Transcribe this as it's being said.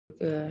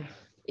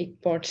एक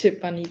पॉट से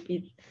पानी पी।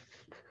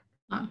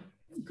 हाँ,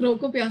 क्रो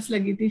को प्यास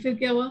लगी थी, फिर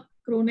क्या हुआ?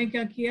 क्रो ने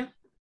क्या किया?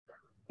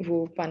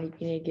 वो पानी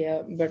पीने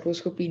गया बट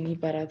उसको पी नहीं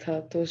पा रहा था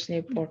तो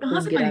उसने पॉट कहाँ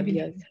को से गिरा पानी पीने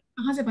दिया। गया?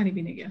 कहाँ से पानी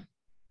पीने गया?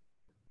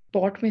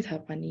 पॉट में था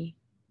पानी।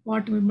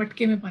 पॉट में,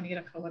 मटके में पानी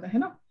रखा हुआ था, है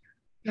ना? हाँ,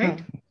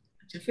 राइट।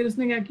 अच्छा, फिर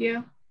उसने क्या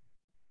किया?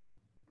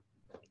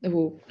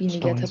 वो पीने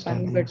गया था स्टोन्स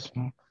पानी डाले बट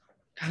उसमें।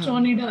 हाँ,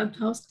 स्टोन ही डाला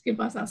था उसके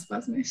पास,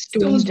 आसपास में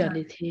स्टोन्स स्टोन्स डाले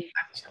डाले। थे।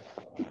 अच्छा,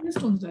 कितने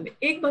स्टोन्स डाले?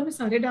 एक बार में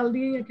सारे डाल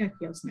दिए या क्या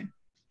किया उसने?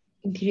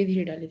 धीरे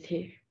धीरे डाले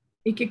थे।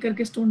 एक एक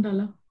करके स्टोन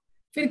डाला।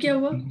 फिर क्या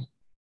हुआ?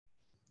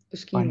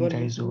 उसकी पानी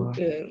राइज हुआ।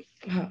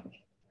 वॉल्यूम हाँ,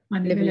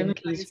 पानी का लेवल लेवल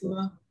इंक्रीज राइज हुआ।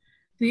 हुआ।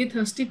 तो ये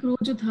थर्स्टी क्रो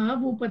जो था,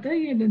 वो पता है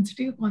ये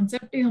डेंसिटी का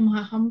कॉन्सेप्ट ही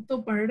हम तो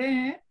पढ़ रहे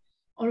हैं,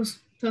 और उस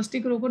थर्स्टी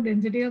क्रो को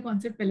डेंसिटी का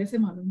कॉन्सेप्ट पहले से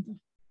मालूम था,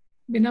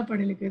 बिना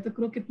पढ़े लिखे। तो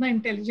क्रो कितना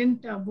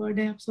इंटेलिजेंट वर्ड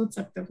है, आप सोच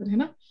सकते हो फिर, है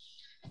ना?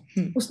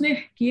 उसने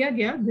किया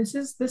गया,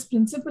 this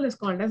principle is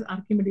called as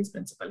Archimedes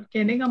principal.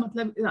 कहने का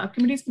मतलब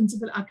आर्किमिडीज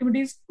प्रिंसिपल,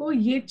 आर्किमिडीज को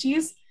ये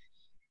चीज,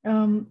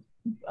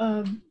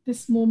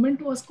 this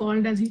moment was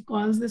called, as he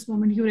calls this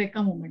moment,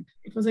 eureka moment.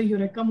 It was a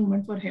eureka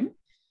moment for him.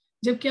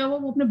 जब क्या हुआ,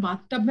 वो अपने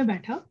बाथटब में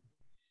बैठा,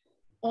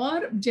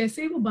 और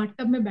जैसे ही वो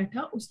बाथटब में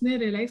बैठा उसने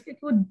रियलाइज किया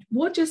कि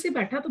वो जैसे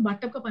बैठा तो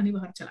बाथटब का पानी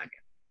बाहर चला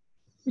गया,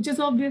 विच इज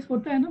ऑब्वियस।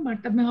 होता है ना,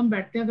 बाथटब में हम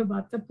बैठते हैं, अगर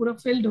बाथटब पूरा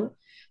फिल्ड हो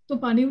तो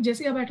पानी,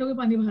 जैसे आप बैठोगे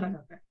पानी बाहर आ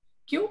जाता है।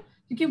 क्यों?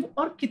 क्योंकि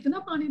और कितना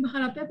पानी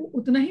बाहर आता है, वो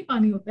उतना ही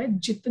पानी होता है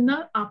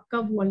जितना आपका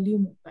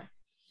वॉल्यूम होता है।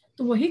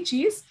 तो वही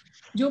चीज,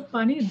 जो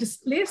पानी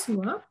डिस्प्लेस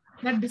हुआ,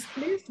 that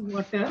displaced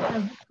water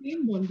has the same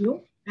volume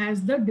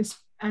as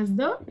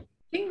the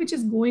thing which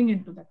is going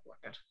into that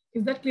water.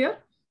 Is that clear?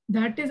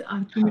 That is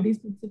Archimedes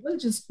principle.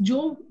 Just जो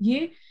ये,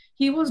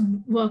 he was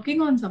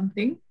working on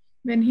something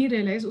when he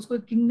realized, उसको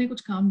king ने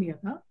कुछ काम दिया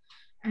था,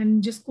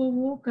 and जिसको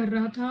वो कर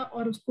रहा था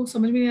और उसको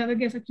समझ में नहीं आ रहा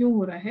कि ऐसा क्यों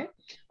हो रहा है,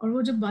 और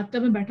वो जब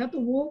बाथटब में बैठा तो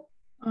वो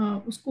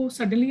उसको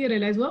सडनली ये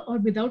रियलाइज हुआ, और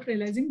without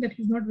realising that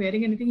he is not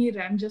wearing anything, he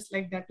rain just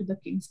like that to the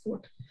Kings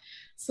court.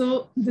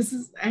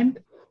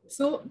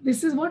 So this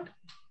is what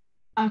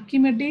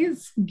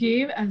Archimedes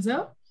gave as a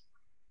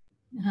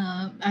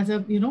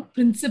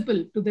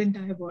principle to the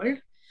entire world.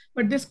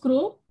 But this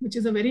crow, which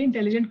is a very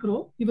intelligent crow,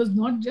 he was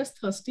not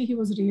just thirsty, he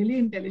was really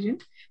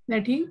intelligent,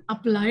 that he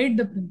applied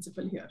the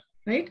principle here,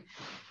 right?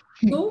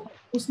 तो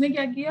उसने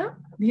क्या किया,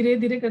 धीरे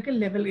धीरे करके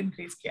level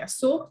increase किया.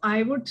 सो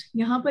I would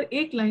यहाँ पर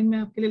एक लाइन में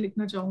आपके लिए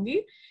लिखना चाहूंगी,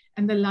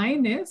 and the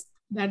line is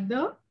that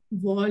the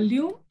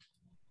volume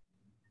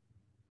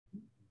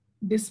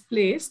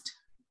displaced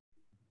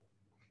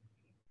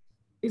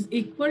is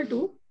equal to,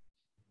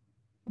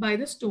 by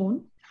the stone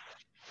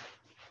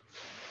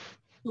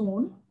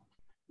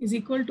is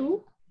equal to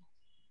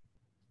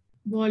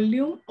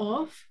volume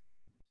of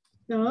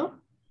the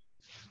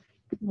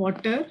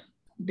water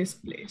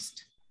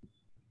displaced.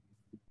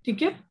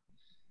 ठीक है?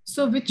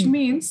 So which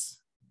means,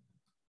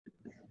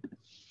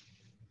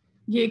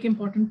 ये एक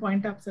इंपॉर्टेंट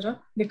पॉइंट आप जरा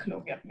लिख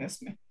लोगे अपने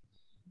इसमें.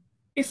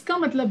 इसका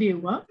मतलब ये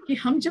हुआ कि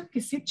हम जब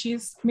किसी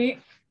चीज में,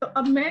 तो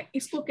अब मैं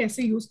इसको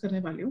कैसे यूज करने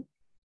वाली हूँ.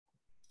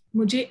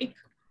 मुझे एक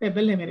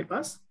पेबल है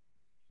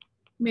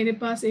मेरे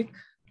पास एक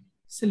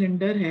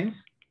सिलेंडर है.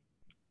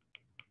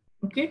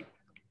 Okay,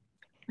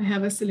 I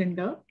have a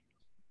cylinder.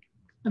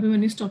 अभी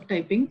मैंने स्टॉप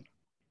टाइपिंग.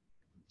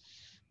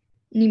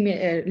 नहीं,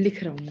 मैं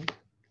लिख रहा हूँ.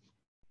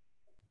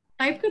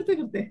 टाइप करते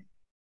करते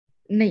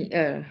नहीं,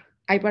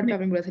 आईपैड पे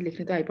आपने बोला था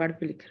लिखने, तो आईपैड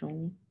पे लिख रहा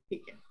हूँ.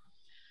 ठीक है.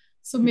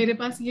 सो मेरे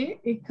पास ये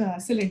एक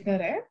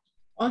सिलेंडर है,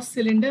 और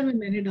सिलेंडर में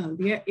मैंने डाल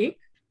दिया एक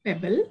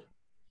पेबल.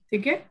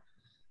 ठीक है.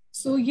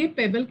 सो ये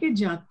पेबल के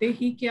जाते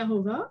ही क्या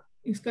होगा,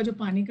 इसका जो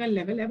पानी का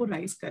लेवल है वो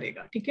राइज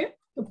करेगा. ठीक है.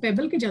 तो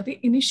पेबल के जाते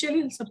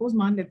इनिशियली सपोज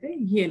मान लेते हैं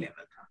ये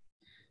लेवल था,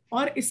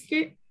 और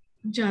इसके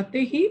जाते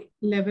ही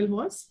level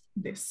was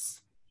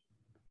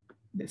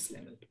this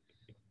level.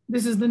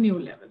 This is the new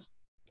level.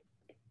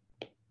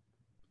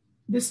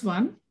 This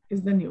one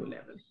is the new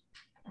level.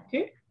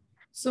 Okay.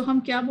 सो हम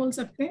क्या बोल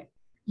सकते हैं,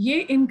 ये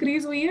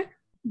इंक्रीज हुई है,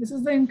 this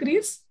is the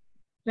increase,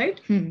 right.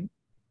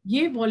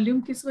 ये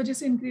वॉल्यूम किस वजह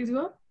से इंक्रीज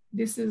हुआ,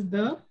 दिस इज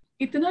द,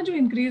 इतना जो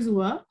इंक्रीज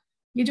हुआ,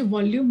 ये जो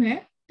वॉल्यूम है,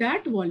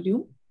 that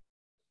volume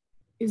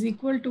is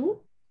equal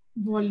to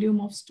volume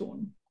of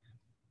stone.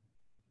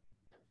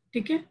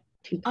 ठीक है.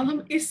 अब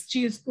हम इस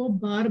चीज को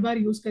बार बार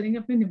यूज करेंगे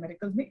अपने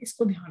न्यूमेरिकल्स में,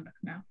 इसको ध्यान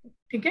रखना है आपको.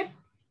 ठीक है.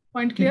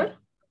 Point clear?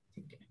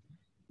 ठीक है.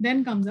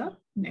 Then comes a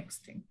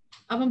next thing.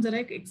 अब हम जरा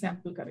एक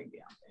एग्जाम्पल करेंगे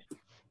यहाँ पे,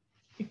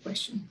 एक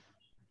question.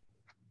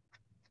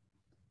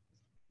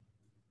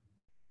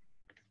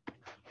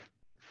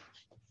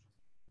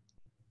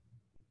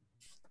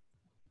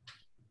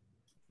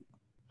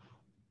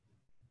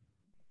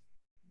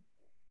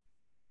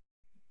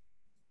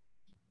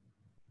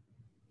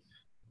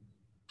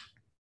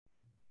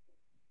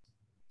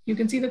 You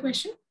can see the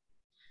question.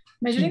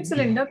 Measuring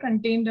cylinder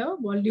contained a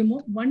volume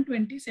of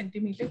 120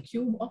 centimeter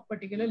cube of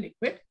particular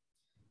liquid.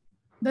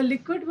 The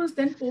liquid was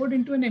then poured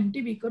into an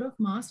empty beaker of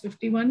mass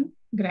 51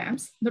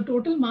 grams. The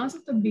total mass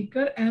of the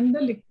beaker and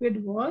the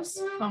liquid was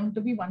found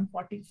to be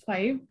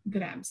 145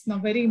 grams. Now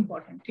very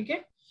important. ठीक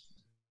है.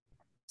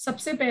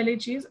 सबसे पहले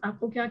चीज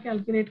आपको क्या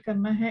calculate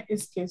करना है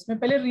इस केस में,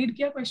 पहले रीड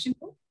किया क्वेश्चन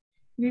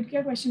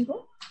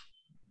को,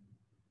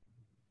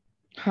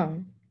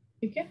 हाँ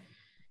ठीक है।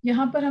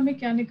 यहाँ पर हमें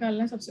क्या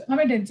निकालना है, सबसे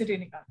हमें डेंसिटी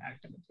निकालना है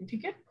अल्टीमेटली,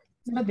 ठीक है।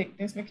 जरा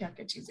देखते हैं इसमें क्या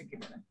क्या चीजें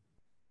गिवन है।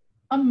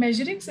 A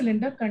measuring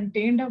cylinder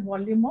contained a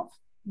volume of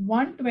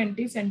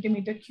 120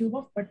 centimeter cube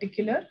of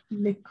particular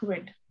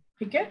liquid,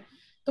 ठीक है।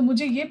 तो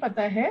मुझे ये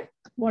पता है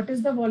what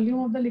is the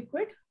volume of the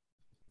liquid,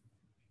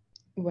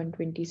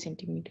 120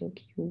 centimeter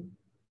cube.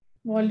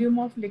 Volume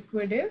of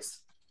liquid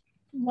is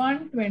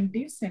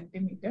 120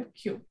 centimeter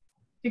cube,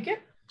 ठीक है।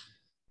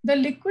 The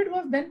liquid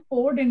was then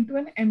poured into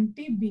an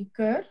empty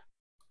beaker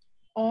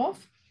of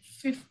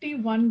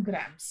 51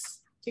 grams,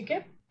 ठीक है।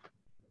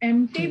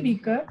 empty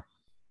beaker,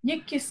 ये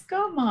किसका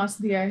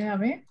मास दिया है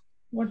हमें,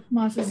 what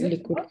mass is it?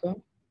 Liquid का।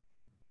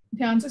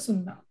 ध्यान से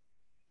सुनना,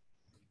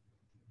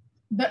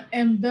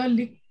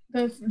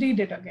 read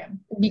it again.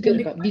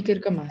 बीकर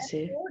का मास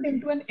है। poured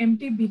into an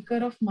empty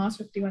beaker of mass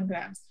 51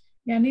 grams,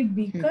 यानी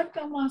बीकर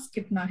का मास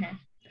कितना है,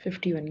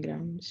 51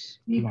 grams.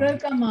 बीकर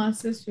का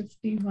मास is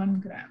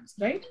 51 grams,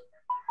 right?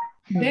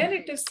 Then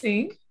it is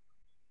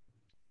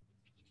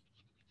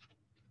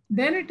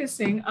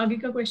saying आगे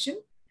का question,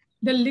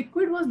 the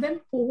liquid was then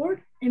poured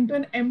into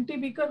an empty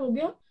beaker, हो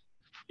गया।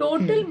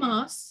 total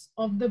mass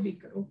of the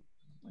beaker,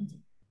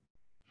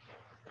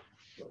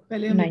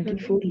 पहले हम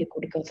 94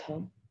 लिक्विड का था।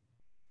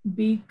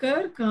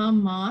 बीकर का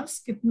मास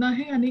कितना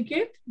है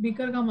अनिकेत,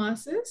 बीकर का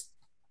मास इज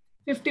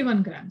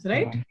 51 ग्राम्स,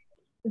 राइट।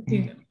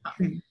 15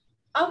 ग्राम।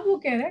 अब वो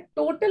कह रहा है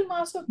total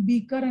mass of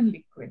beaker and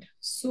liquid,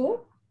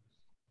 so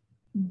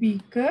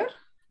beaker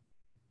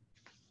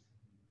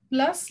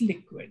plus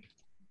liquid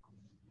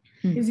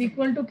is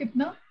equal to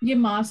कितना, ये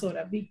मास हो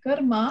रहा है,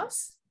 बीकर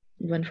मास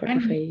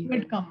 145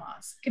 लिक्विड का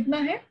मास कितना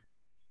है,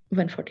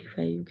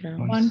 145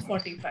 ग्राम।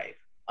 145।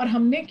 और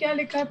हमने क्या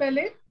लिखा है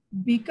पहले,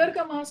 बीकर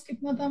का मास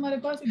कितना था हमारे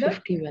पास इधर,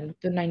 51,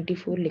 तो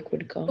 94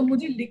 लिक्विड का। तो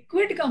मुझे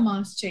लिक्विड का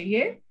मास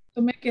चाहिए,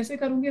 तो मैं कैसे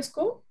करूंगी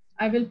इसको,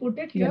 I will put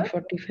it here,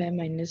 145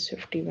 minus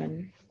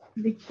 51,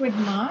 liquid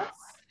mass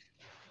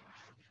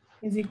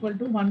is equal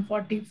to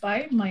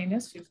 145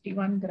 minus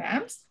 51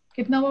 grams,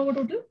 कितना हुआ वो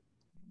टोटल,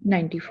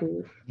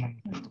 94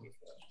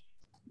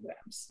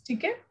 ग्राम्स,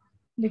 ठीक है।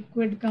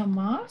 लिक्विड का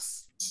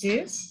मास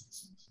इज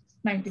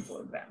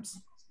 94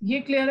 ग्राम्स, ये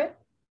क्लियर है,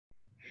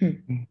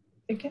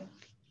 ठीक है।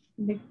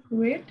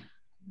 लिक्विड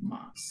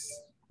मास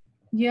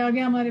ये आ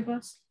गया हमारे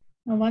पास।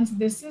 Now once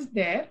this is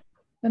there,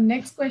 the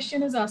next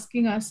question is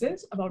asking us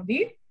is about the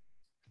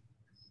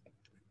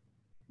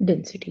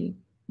density.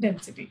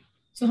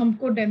 So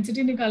हमको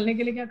density निकालने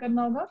के लिए क्या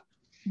करना होगा,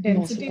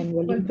 density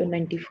वॉल्यूम पे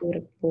 94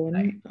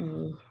 अपॉन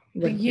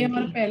तो ये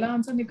हमारा पहला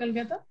आंसर निकल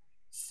गया था।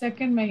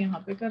 सेकंड मैं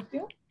यहाँ पे करती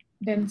हूँ,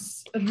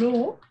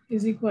 रो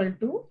is equal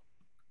to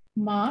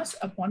mass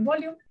upon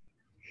volume.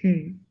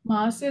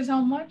 Mass is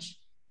how much,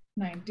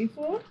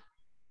 94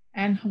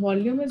 and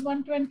volume is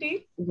 120.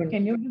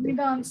 Can you give me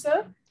the answer?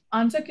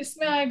 Answer किस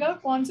में आएगा,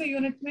 कौन से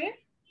यूनिट में,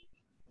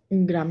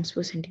 ग्राम्स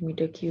पर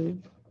centimetre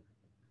cube.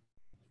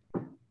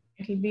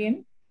 It will be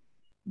in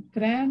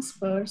grams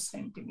per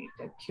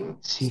centimeter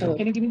cube. So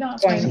can you give me the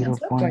final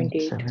answer?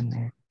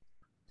 0.78.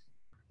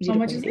 How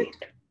much is it?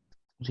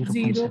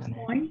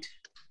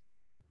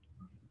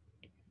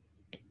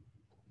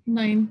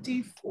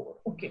 0.94.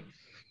 Okay.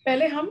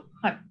 पहले हम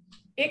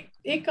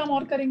एक काम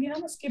और करेंगे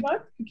हम उसके बाद,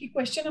 क्योंकि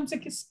क्वेश्चन हमसे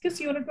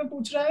किस यूनिट में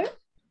पूछ रहा है,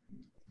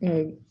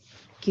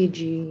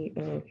 केजी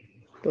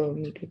पर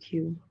मीटर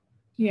क्यूब।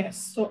 यस,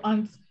 सो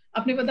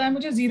आपने बताया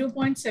मुझे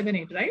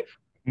 0.78, राइट,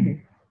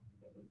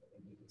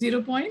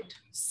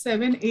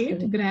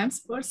 0.78 ग्राम्स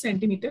पर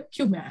सेंटीमीटर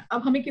क्यूब में आया।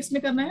 अब हमें किस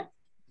में करना है,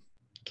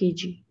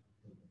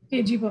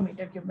 केजी पर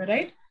मीटर क्यूब में,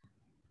 राइट।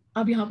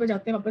 अब यहाँ पर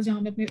जाते हैं वापस जहाँ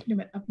हमने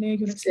अपने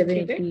यूनिट से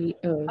किए थे।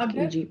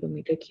 केजी पर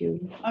मीटर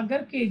क्यूब,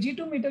 अगर केजी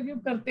टू मीटर क्यूब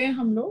करते हैं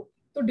हम लोग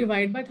तो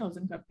डिवाइड बाय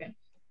 1000 करते हैं।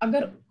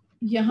 अगर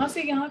यहाँ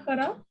से यहाँ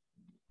करा,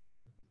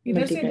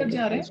 इधर से इधर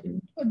जा रहे हैं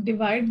तो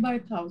डिवाइड बाय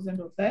 1000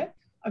 होता है।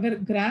 अगर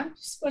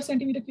ग्राम्स पर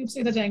सेंटीमीटर क्यूब से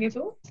इधर जाएंगे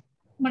तो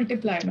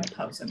मल्टीप्लाई बाय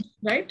 1000,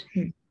 राइट।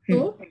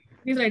 तो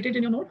please right it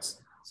in your notes.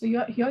 So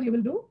here you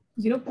will do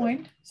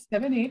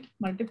 0.78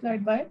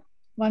 multiplied by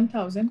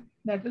 1000,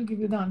 that will give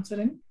you the answer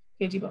in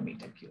kg per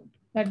meter cube.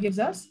 That gives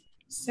us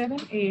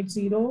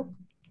 780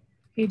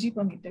 kg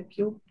per meter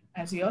cube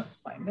as your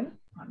final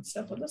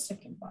answer for the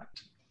second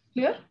part.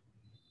 Clear?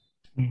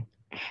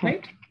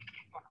 Right?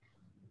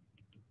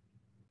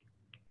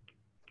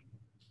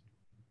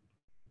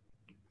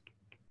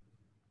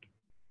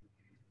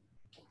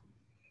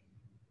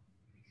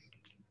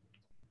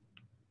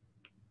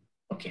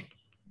 Okay.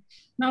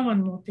 Now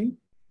one more thing.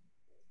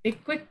 A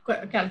quick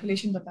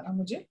calculation बताना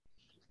मुझे,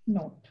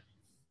 note.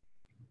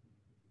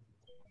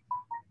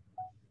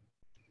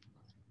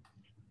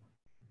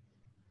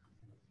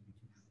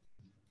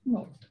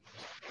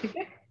 ठीक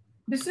है,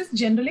 this is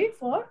generally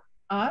for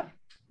are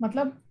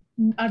मतलब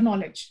are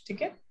knowledge,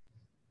 ठीक है।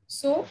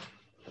 So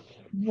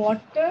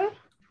water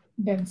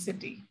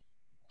density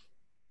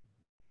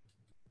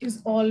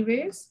is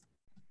always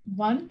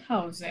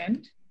 1000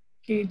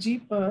 kg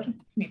per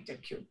meter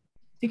cube,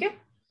 ठीक है।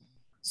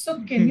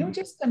 So can you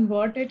just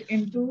convert it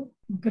into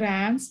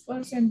grams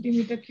per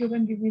centimeter cube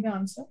and give me the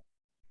answer?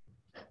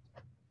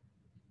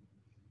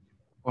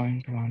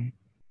 0.1.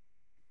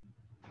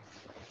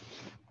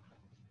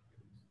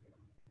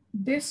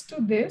 This to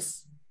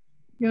this,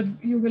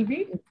 you will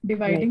be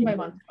dividing by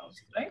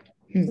 1000, right?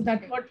 So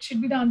that what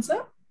should be the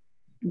answer?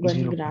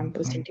 1 gram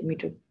per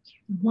centimeter.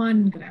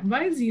 1 gram.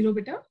 Why 0,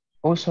 beta?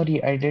 Oh,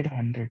 sorry, I did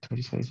 100.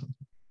 Sorry.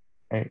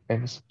 I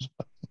was.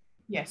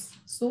 Yes.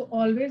 So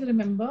always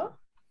remember,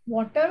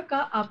 water का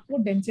आपको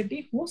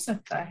density हो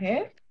सकता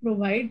है,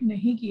 provide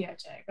नहीं किया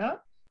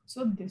जाएगा.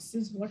 So this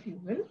is what you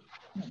will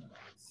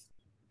memorize.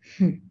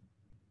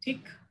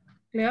 ठीक?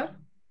 Clear?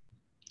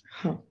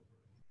 हाँ.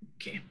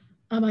 Okay.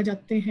 अब आ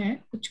जाते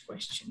हैं कुछ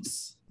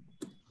questions.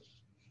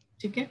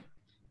 ठीक है?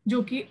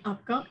 जो कि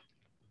आपका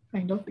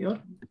kind of your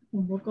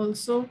homework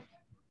also.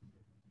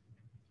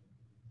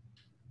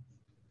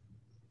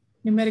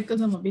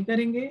 Numericals हम अभी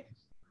करेंगे.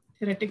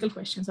 Theoretical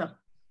questions आप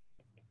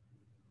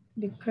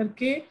लिख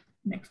करके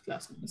next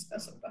class में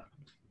discuss होगा.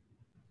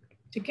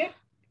 ठीक है?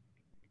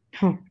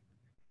 हाँ.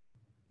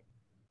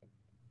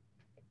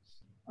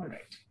 All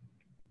right.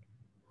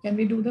 Can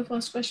we do the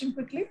first question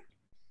quickly?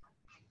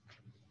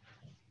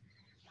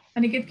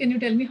 Aniket, can you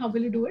tell me how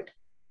will you do it?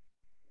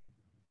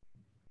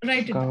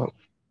 Write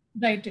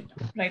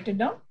it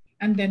down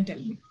and then tell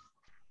me.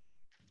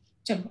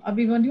 चलो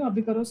अभी बनियो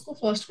अभी करो उसको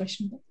first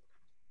question को.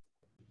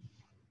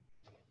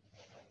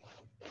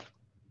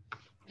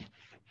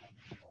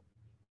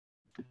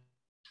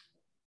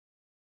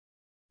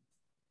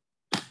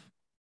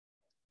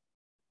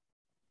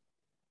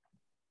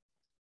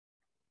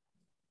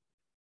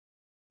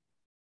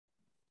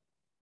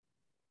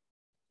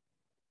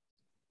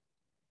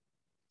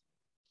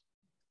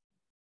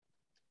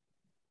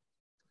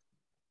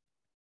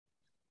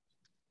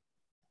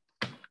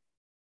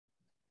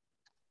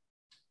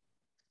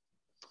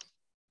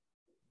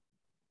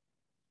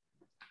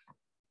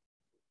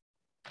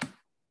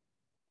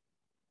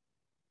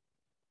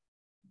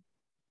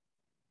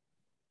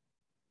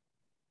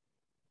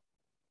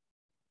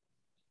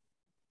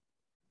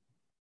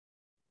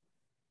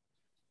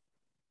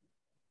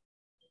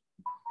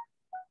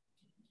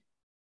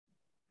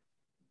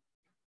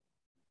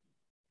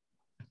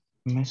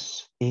 मिस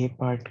ए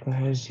पार्ट का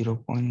है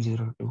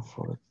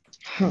 0.024.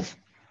 हाँ.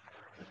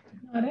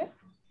 अरे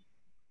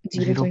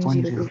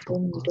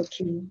 0.024 meter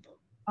cube.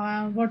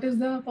 What is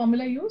the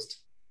formula used?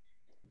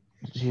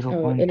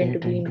 0.8 L into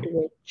B into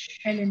H.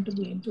 L into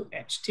B into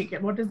H. ठीक है.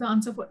 What is the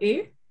answer for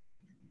A?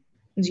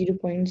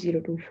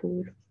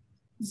 0.024.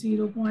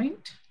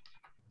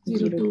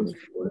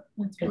 0.024.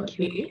 That's for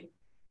A.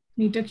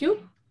 Meter cube.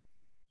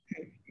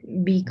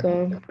 B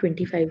का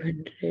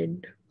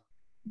 2500.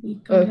 B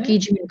का है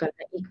kg में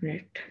निकालना 1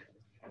 minute.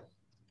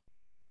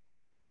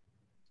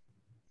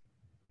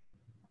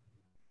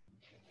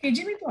 kg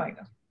में तो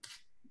आएगा.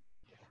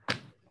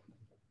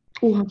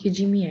 ओ हाँ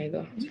kg में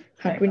आएगा.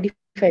 हाँ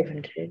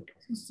 2500.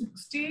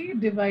 60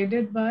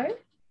 divided by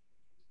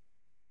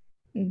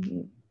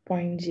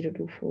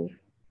 0.024.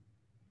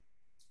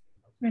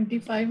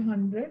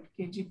 2500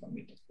 kg per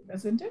meter cube,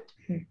 isn't it?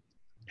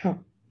 हाँ.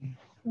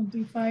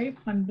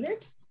 2500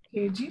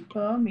 kg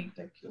per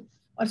meter cube.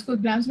 और इसको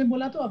ग्राम्स में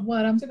बोला तो अब वो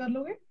आराम से कर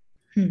लोगे.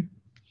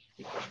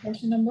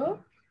 Question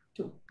number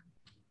 2.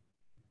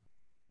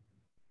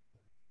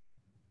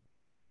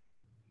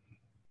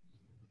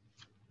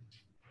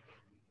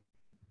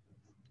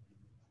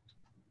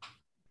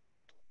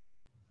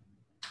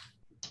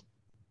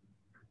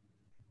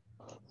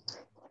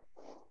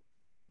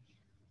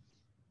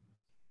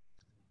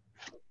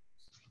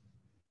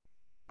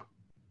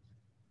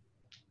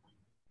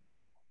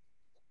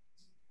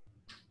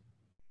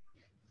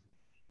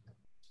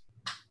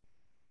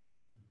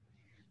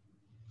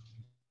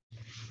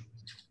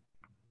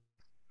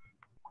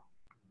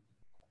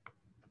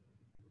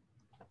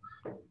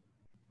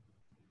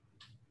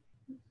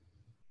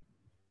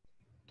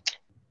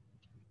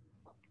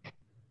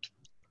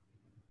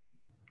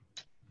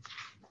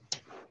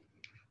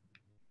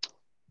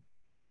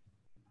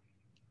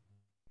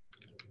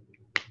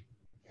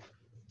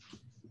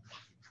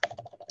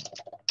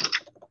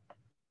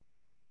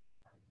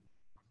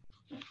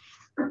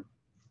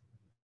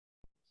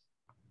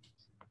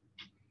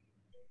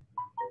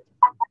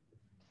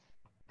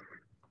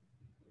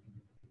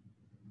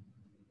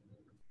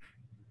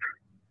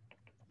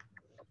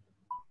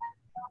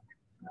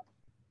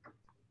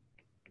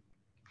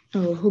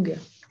 हो गया.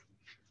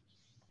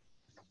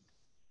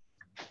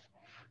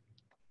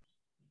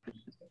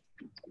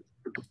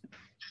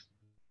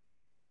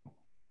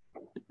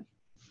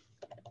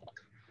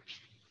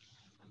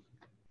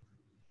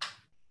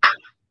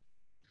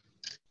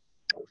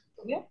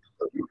 क्या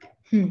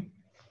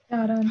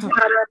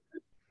आंसर?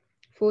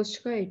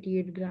 फर्स्ट का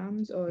 88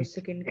 ग्राम्स और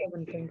सेकंड का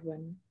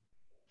 1.1.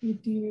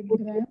 88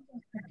 ग्राम और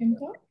सेकंड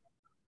का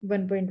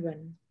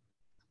 1.1.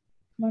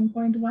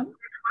 1.1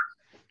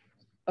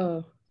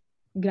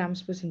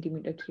 ग्राम्स पर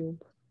centimetre cube.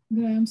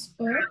 grams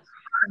per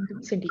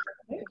centimeter, centimetre.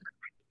 right?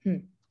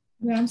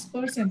 Grams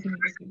per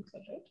centimeter cube,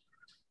 right?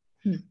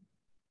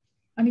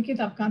 Aniket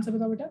आपका आंसर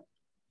बताओ बेटा।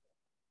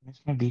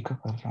 मैं बी का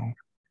कर रहा हूँ,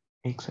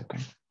 एक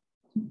सेकंड।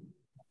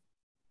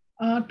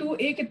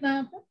 2A कितना है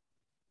आपका?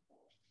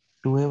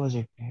 2A was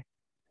 88.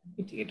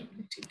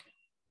 88, ठीक है।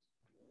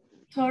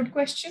 Third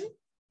question,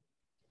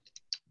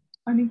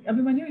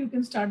 Abhimanyu you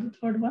can start the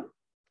third one.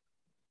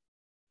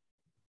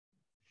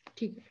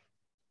 ठीक है।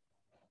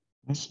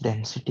 मिस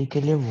डेंसिटी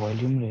के लिए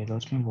वॉल्यूम ले लो,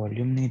 उसमें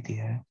वॉल्यूम नहीं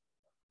दिया है।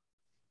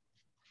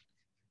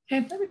 है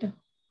ना बेटा,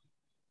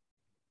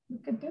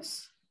 लुक एट दिस।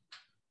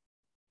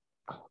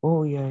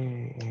 ओह या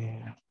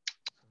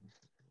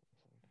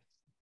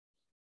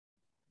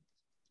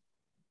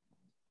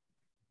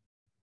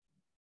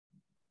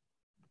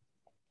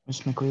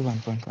इसमें कोई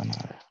 1.1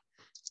 आ रहा है।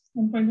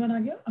 1.1 आ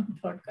गया, अब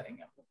थर्ड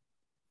करेंगे आपको।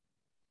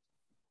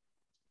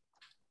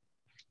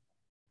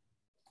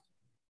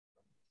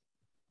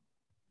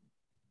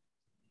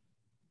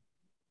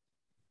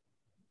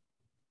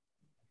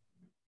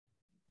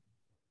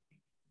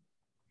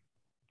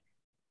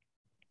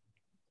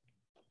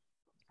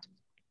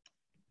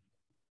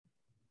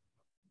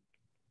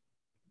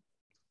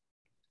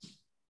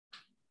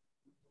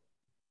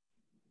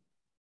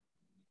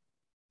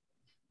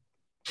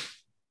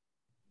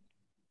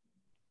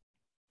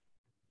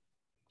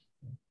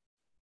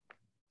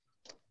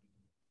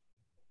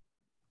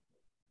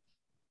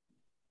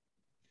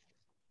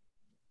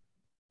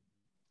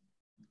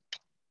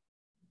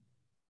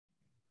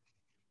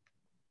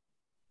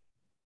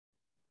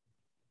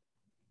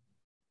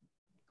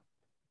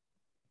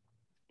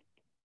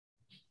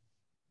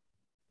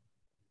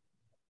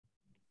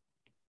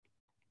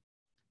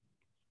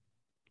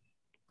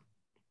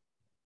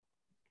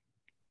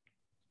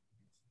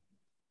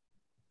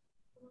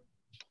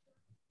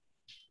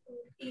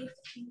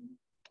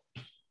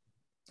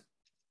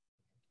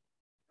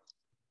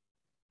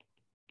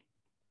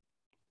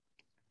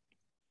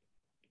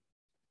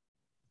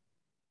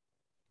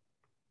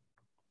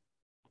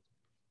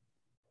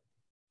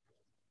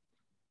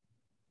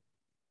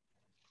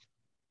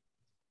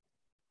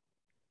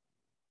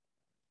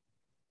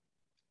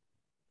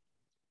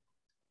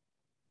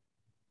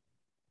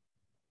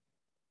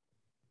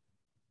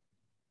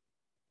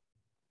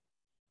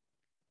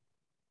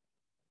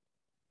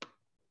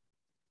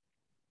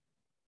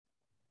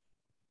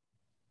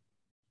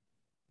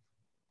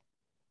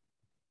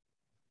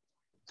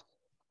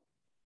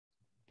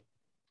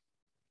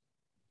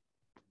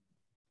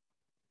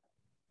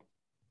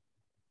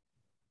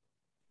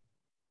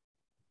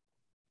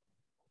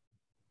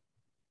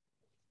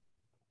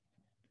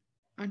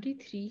 आंटी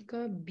 3 का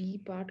बी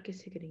पार्ट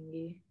कैसे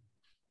करेंगे?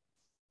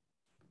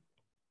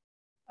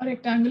 A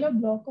rectangular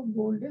block of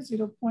gold is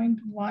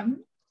 0.1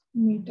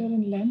 meter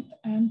in length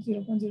and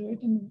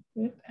 0.08 in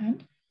width and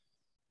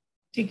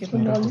ठीक है, तो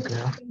मेरा हो वॉल्यूम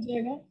गया। निकल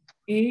जाएगा।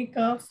 ए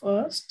का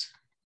फर्स्ट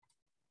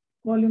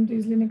वॉल्यूम तो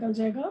इजिली निकल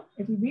जाएगा,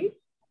 इट विल बी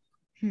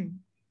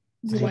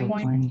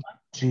 0.000।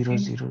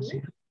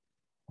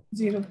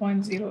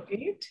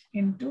 0.08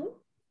 into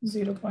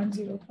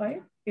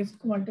 0.05,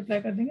 इसको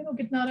मल्टीप्लाई कर देंगे तो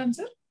कितना आ रहा है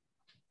answer?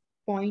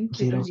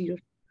 0.0004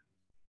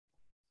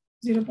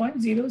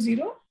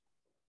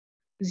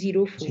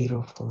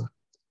 0.04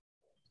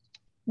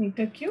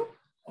 meter cube.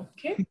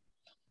 Okay,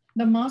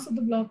 the mass of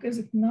the block is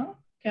इतना,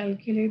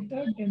 calculate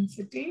the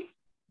density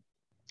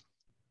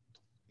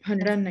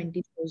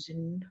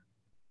 190,000.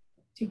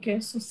 ठीक है।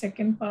 so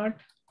second part,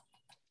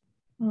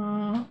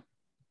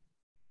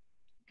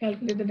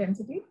 calculate the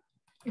density,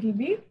 it will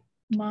be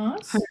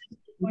mass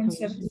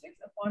 0.76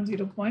 upon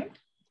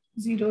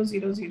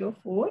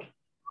 0.0004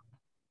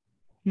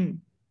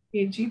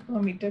 kg per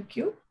meter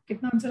cube।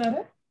 कितना आंसर आ रहा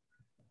है?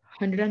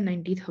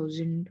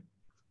 190,000.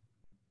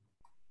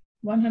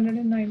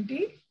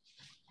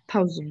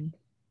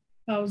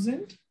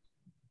 190,000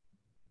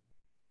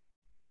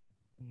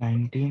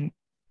 19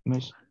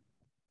 miss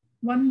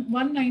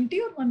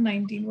 190 or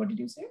 119, what did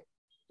you say?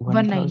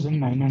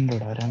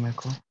 1900 आ रहा है मेरे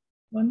को।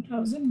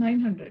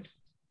 1900,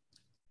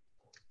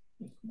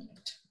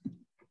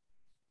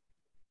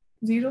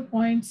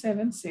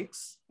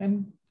 0.76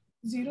 and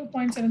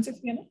 0.76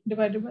 किया ना,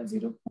 divided by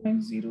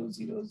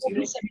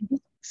 0.0004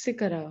 से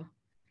करा,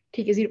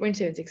 ठीक है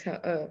 0.76।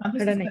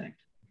 this is correct,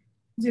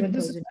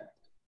 1000.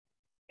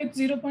 it's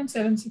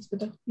 0.76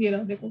 बेटा, ये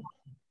रहा देखो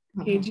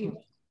kg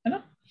है ना।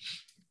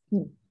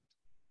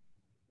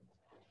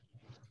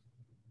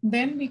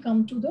 Then we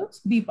come to the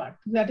B part,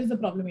 that is the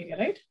problem area,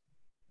 right?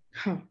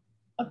 हाँ,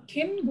 A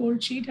thin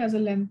gold sheet has a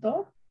length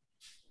of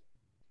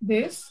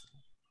this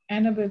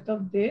and a width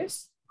of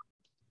this,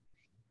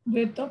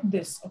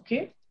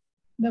 okay?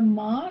 The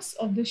mass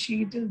of the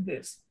sheet is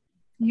this.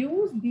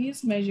 Use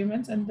these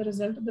measurements and the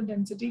result of the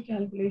density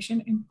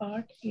calculation in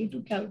part A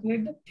to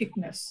calculate the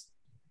thickness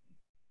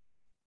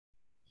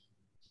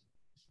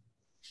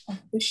of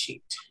the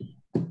sheet.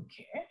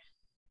 Okay.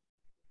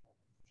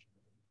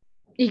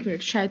 एक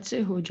minute, शायद से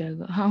हो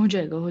जाएगा। हाँ, हो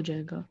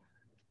जाएगा।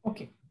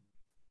 Okay.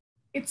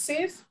 It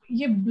says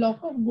ये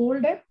block of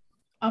gold है,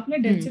 आपने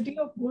density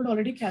of gold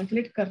already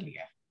calculate कर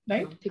लिया है,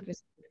 right?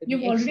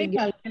 You've already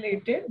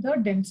calculated the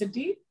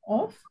density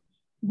of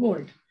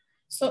gold.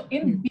 So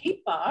in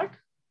B part,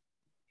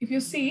 if you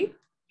see,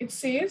 it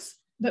says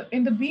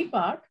in the B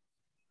part,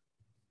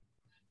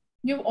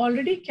 you've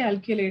already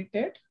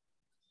calculated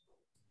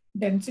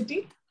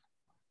density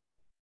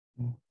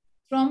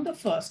from the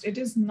first. It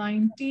is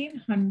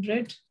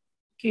 1900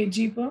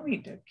 kg per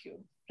meter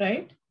cube,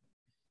 right?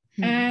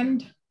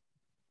 And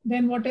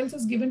then what else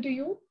is given to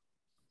you?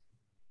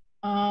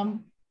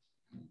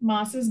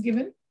 Mass is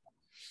given,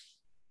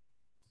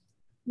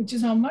 which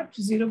is how much?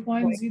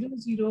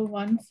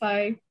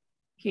 0.0015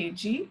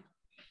 kg.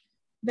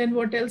 Then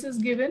what else is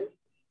given?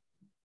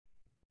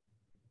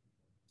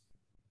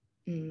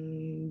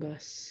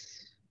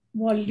 बस.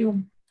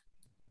 Volume.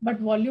 But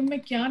volume में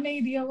क्या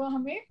नहीं दिया हुआ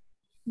हमें?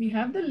 We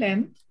have the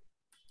length,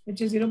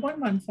 which is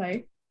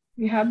 0.15.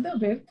 We have the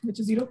width, which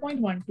is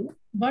 0.12,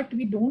 but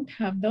we don't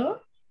have the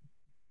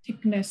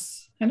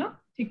thickness. है ना?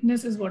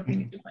 Thickness is what we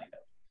need to find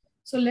out.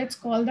 So let's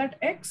call that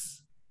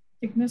x.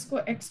 Thickness को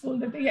x बोल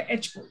देते हैं या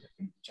h बोल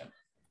देते हैं. चलो,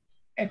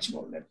 h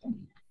बोल देते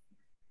हैं.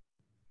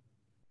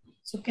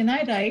 So can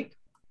I write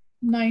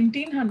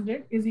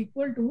 1900 is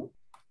equal to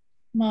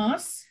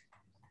mass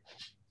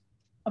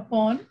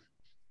upon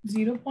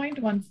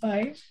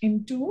 0.15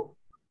 into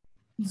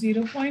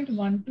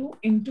 0.12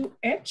 into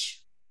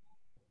h.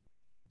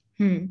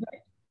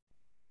 Right?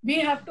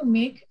 We have to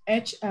make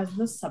h as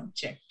the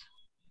subject.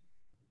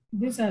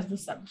 This as the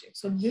subject.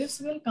 So this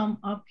will come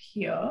up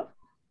here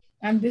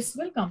and this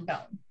will come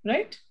down,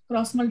 right?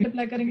 Cross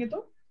multiply karenge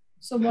to.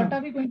 So what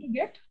are we going to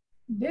get?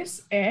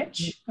 This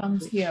h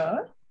comes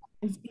here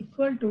is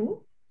equal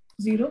to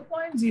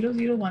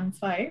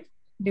 0.0015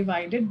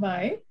 divided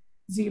by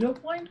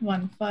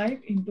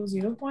 0.15 into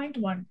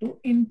 0.12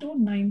 into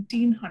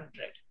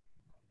 1900.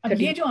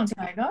 अब ये जो answer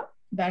आएगा,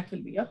 that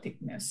will be your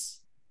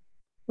thickness.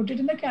 Put it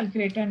in the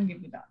calculator and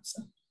give me the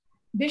answer.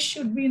 This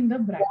should be in the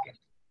bracket.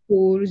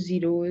 4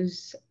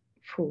 zeros,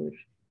 4.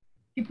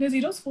 कितने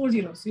zeros? 4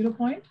 zeros.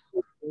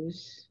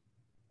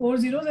 0.4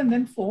 zeros and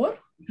then 4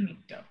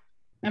 meter.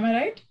 Am I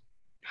right?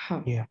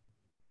 Yeah.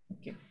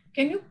 Okay.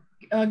 Can you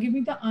give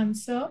me the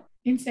answer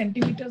in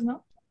centimeters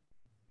now?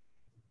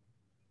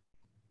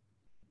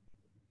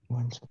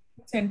 1 second.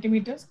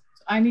 Centimeters.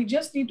 So I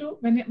just need to,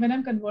 when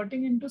I'm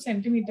converting into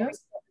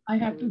centimeters, I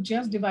have to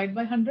just divide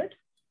by 100.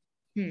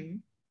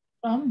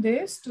 From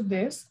this to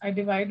this, I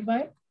divide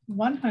by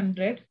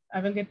 100.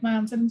 I will get my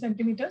answer in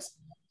centimeters.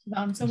 So the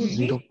answer would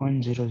be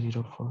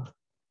 0.004.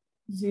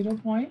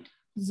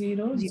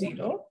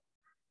 0.00.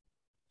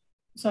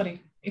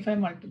 Sorry, if I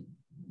multiply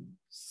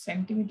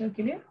centimeter ke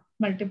liye,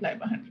 multiply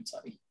by 100.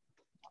 Sorry,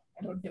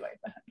 I don't divide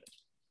by 100.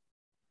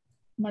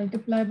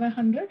 Multiply by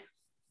 100.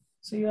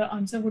 So your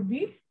answer would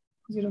be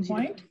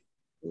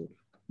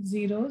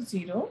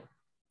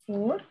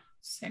 0.004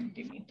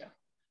 centimeter,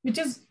 which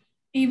is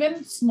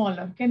even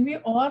smaller. Can we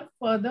or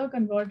further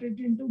convert it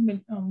into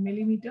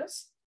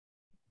millimeters?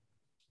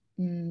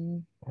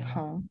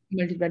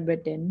 Multiplied by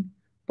 10,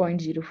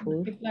 0.04.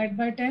 Multiplied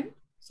by 10.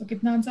 So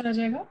कितना answer आ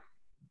जाएगा?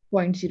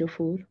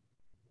 0.04.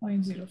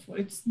 0.04.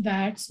 It's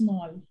that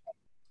small.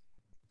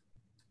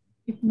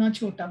 इतना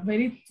छोटा,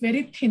 very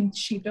very thin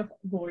sheet of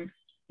gold,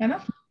 है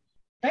ना?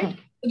 Right?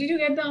 So did you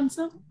get the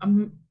answer?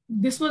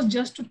 This was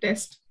just to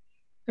test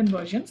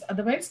conversions.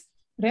 Otherwise,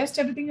 rest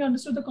everything you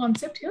understood the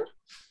concept here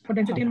for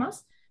density and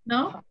mass.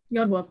 Now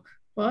your work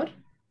for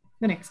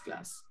the next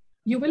class.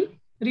 You will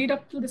read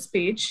up to this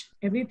page,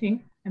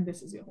 everything, and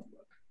this is your homework.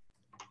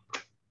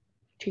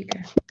 ठीक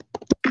है.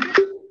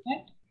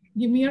 And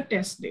give me a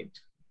test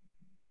date.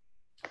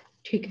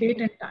 ठीक है.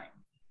 Date and time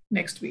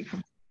next week.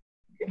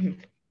 Okay.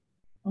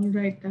 All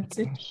right, that's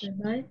it.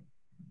 Bye.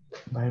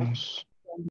 Bye, miss.